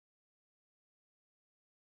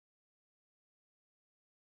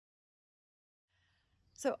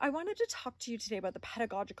So I wanted to talk to you today about the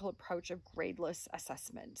pedagogical approach of gradeless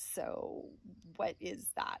assessment. So what is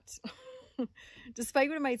that? Despite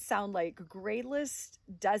what it might sound like, gradeless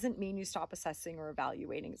doesn't mean you stop assessing or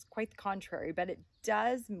evaluating. It's quite the contrary, but it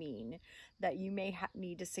does mean that you may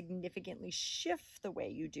need to significantly shift the way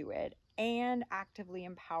you do it and actively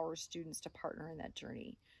empower students to partner in that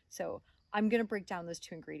journey. So I'm going to break down those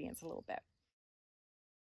two ingredients a little bit.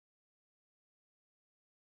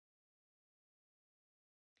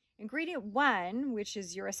 Ingredient one, which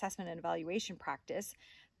is your assessment and evaluation practice.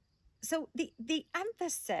 So the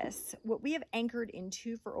emphasis, what we have anchored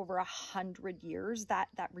into for over 100 years, that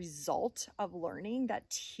result of learning, that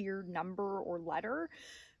tiered number or letter,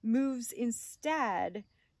 moves instead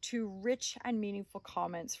to rich and meaningful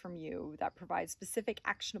comments from you that provide specific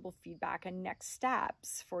actionable feedback and next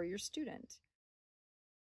steps for your student.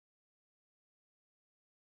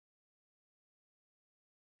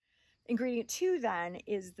 Ingredient two then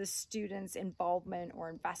is the student's involvement or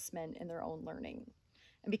investment in their own learning.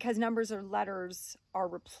 And because numbers or letters are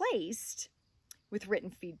replaced with written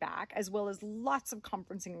feedback, as well as lots of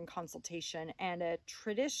conferencing and consultation, and a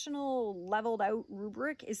traditional leveled out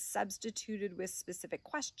rubric is substituted with specific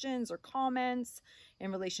questions or comments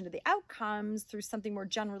in relation to the outcomes through something more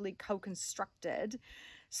generally co-constructed,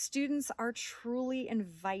 students are truly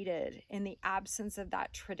invited, in the absence of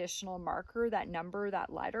that traditional marker, that number,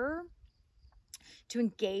 that letter, to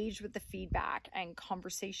engage with the feedback and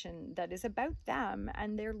conversation that is about them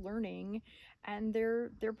and their learning and their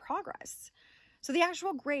progress. So the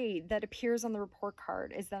actual grade that appears on the report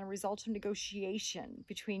card is then a result of negotiation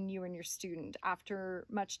between you and your student after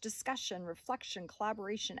much discussion, reflection,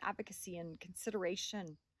 collaboration, advocacy, and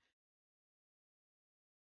consideration.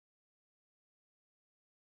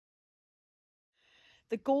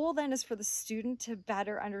 The goal then is for the student to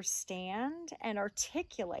better understand and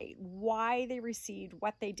articulate why they received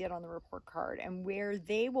what they did on the report card and where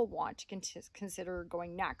they will want to consider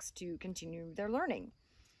going next to continue their learning.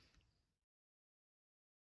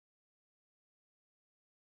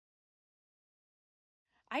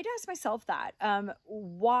 I'd ask myself that,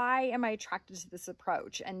 why am I attracted to this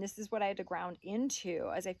approach? And this is what I had to ground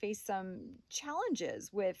into as I faced some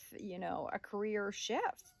challenges with, a career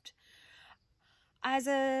shift. As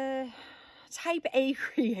a type A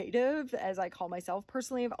creative, as I call myself,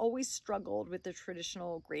 personally, I've always struggled with the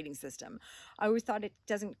traditional grading system. I always thought it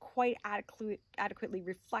doesn't quite adequately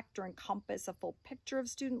reflect or encompass a full picture of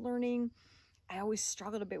student learning. I always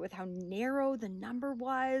struggled a bit with how narrow the number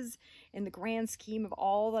was in the grand scheme of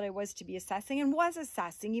all that I was to be assessing and was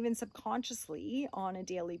assessing even subconsciously on a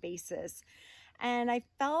daily basis. And I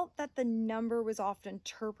felt that the number was often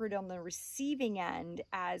interpreted on the receiving end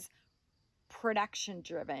as production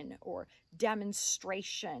driven or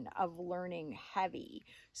demonstration of learning heavy.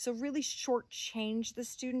 So really shortchanged the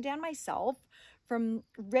student and myself from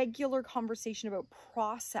regular conversation about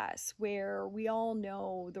process, where we all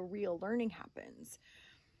know the real learning happens.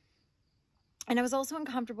 And I was also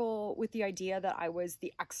uncomfortable with the idea that I was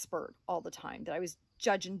the expert all the time, that I was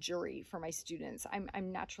judge and jury for my students.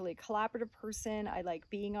 I'm naturally a collaborative person. I like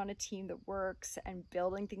being on a team that works and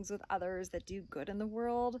building things with others that do good in the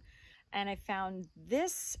world. And I found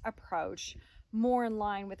this approach more in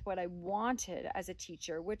line with what I wanted as a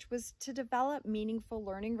teacher, which was to develop meaningful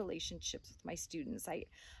learning relationships with my students.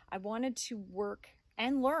 I wanted to work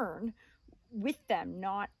and learn with them,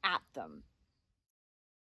 not at them.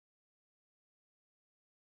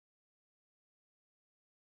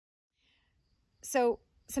 So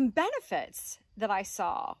some benefits that I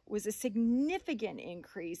saw was a significant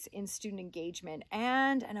increase in student engagement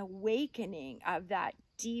and an awakening of that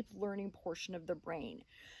deep learning portion of the brain.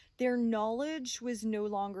 Their knowledge was no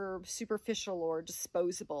longer superficial or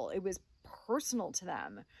disposable. It was personal to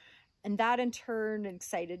them. And that in turn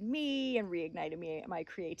excited me and reignited my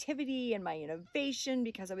creativity and my innovation,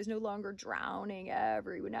 because I was no longer drowning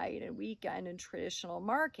every night and weekend in traditional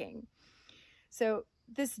marking. So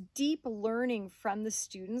this deep learning from the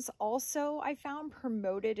students also, I found,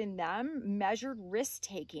 promoted in them measured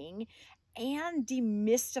risk-taking and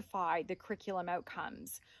demystified the curriculum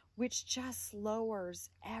outcomes, which just lowers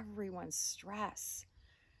everyone's stress.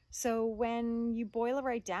 So when you boil it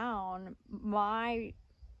right down, my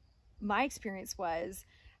experience was,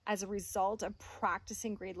 as a result of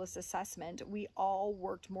practicing gradeless assessment, we all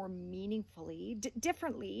worked more meaningfully,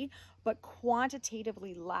 differently, but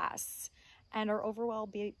quantitatively less. And our overall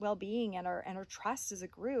well-being and our trust as a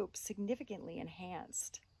group significantly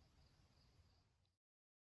enhanced.